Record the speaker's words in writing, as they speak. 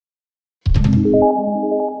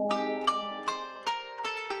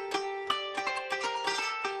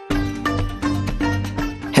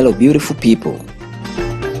Hello beautiful people,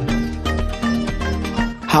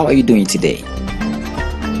 how are you doing today?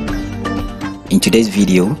 In today's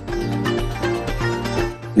video,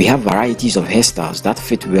 we have varieties of hairstyles that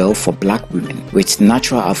fit well for black women with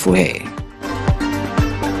natural afro hair.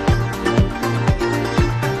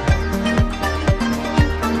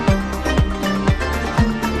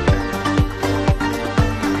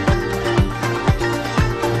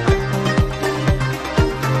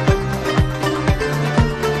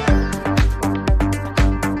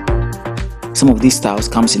 Some of these styles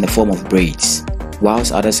comes in the form of braids,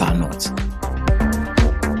 whilst others are not.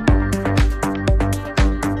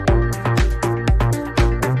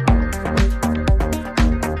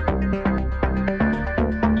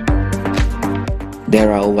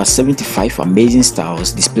 There are over 75 amazing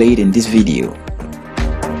styles displayed in this video.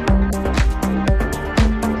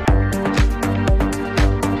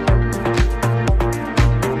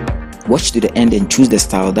 Watch to the end and choose the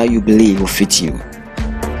style that you believe will fit you.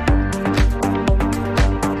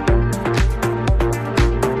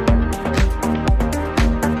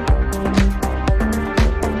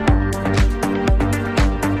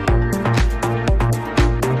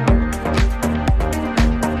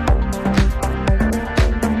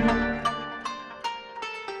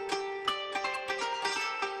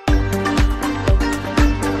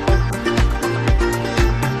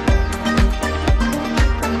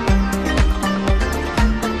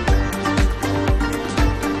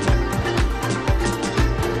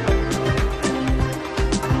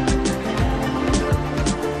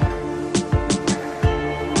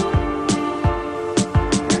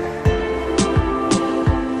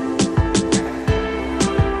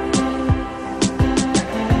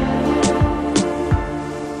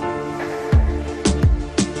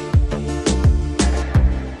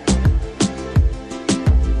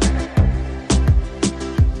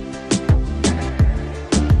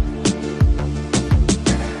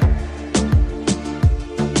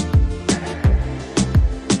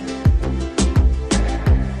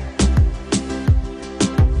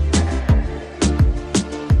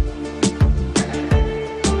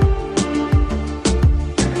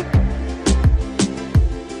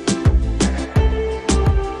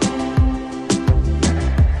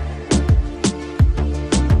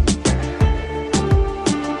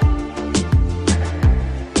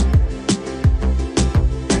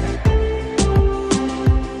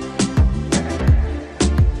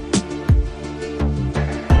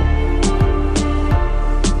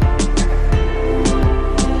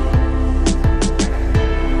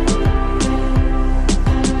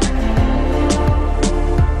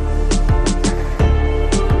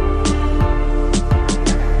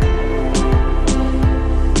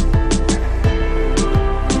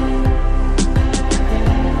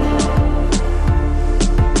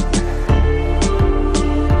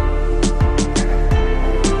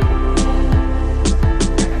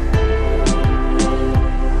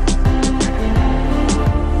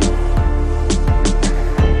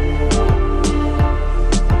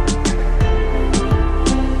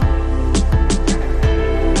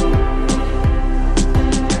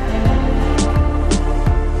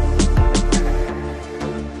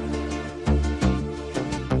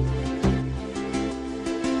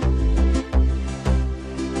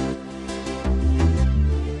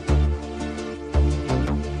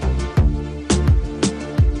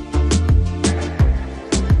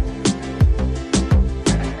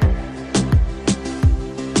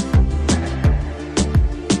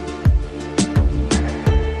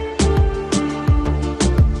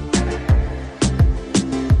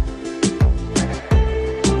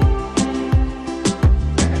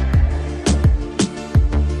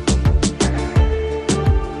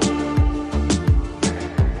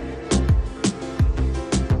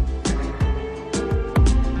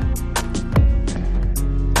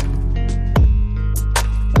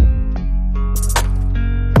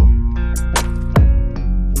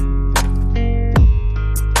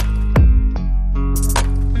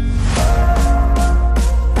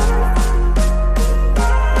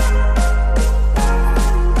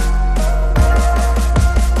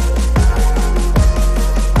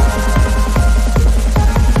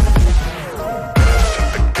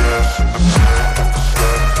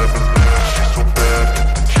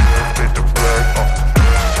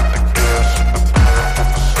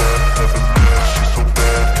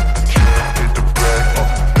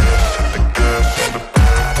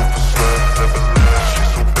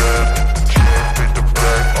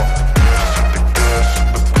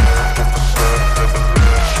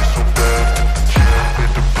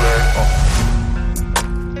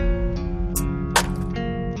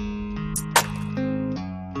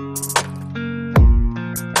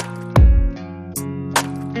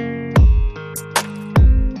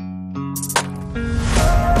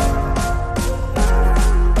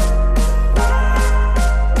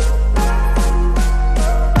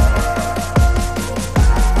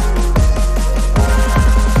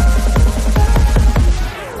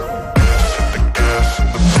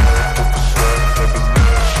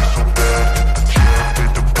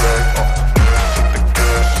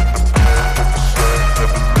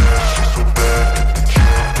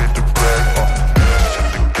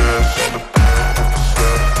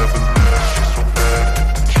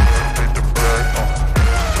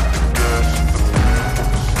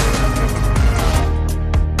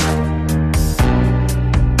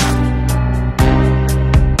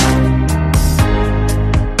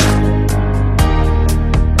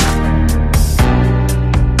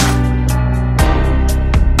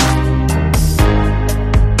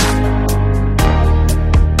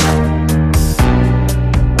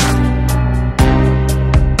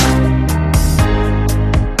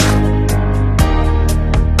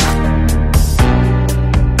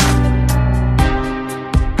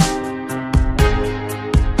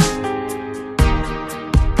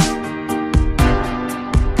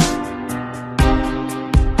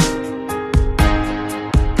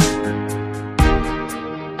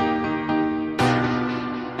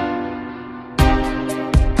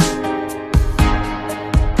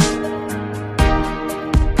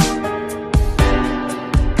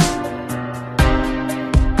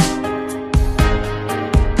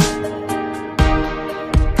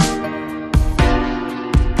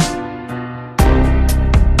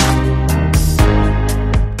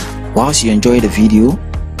 Because you enjoyed the video,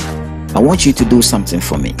 I want you to do something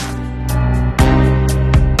for me.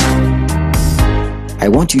 I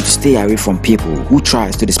want you to stay away from people who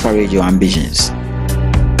tries to disparage your ambitions.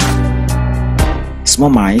 Small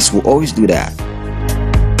minds will always do that,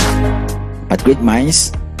 but great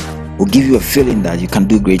minds will give you a feeling that you can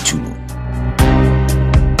do great too.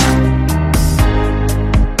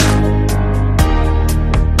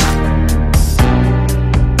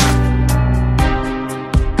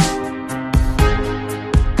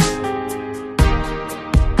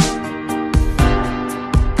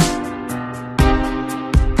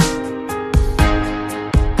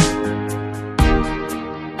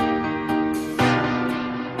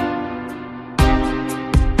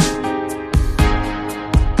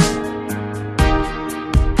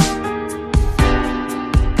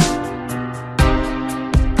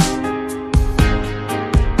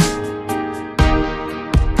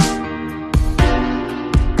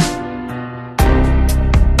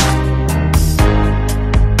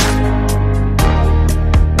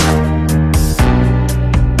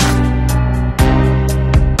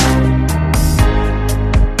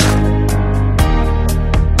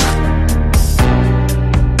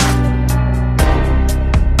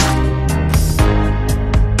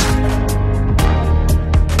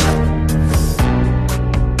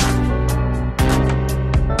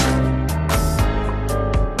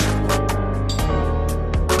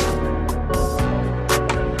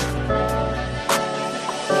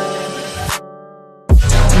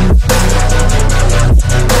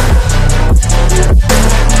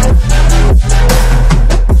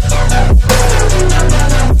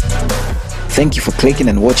 Thank you for clicking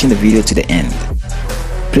and watching the video to the end.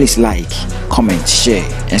 Please like, comment, share,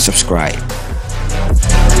 and subscribe.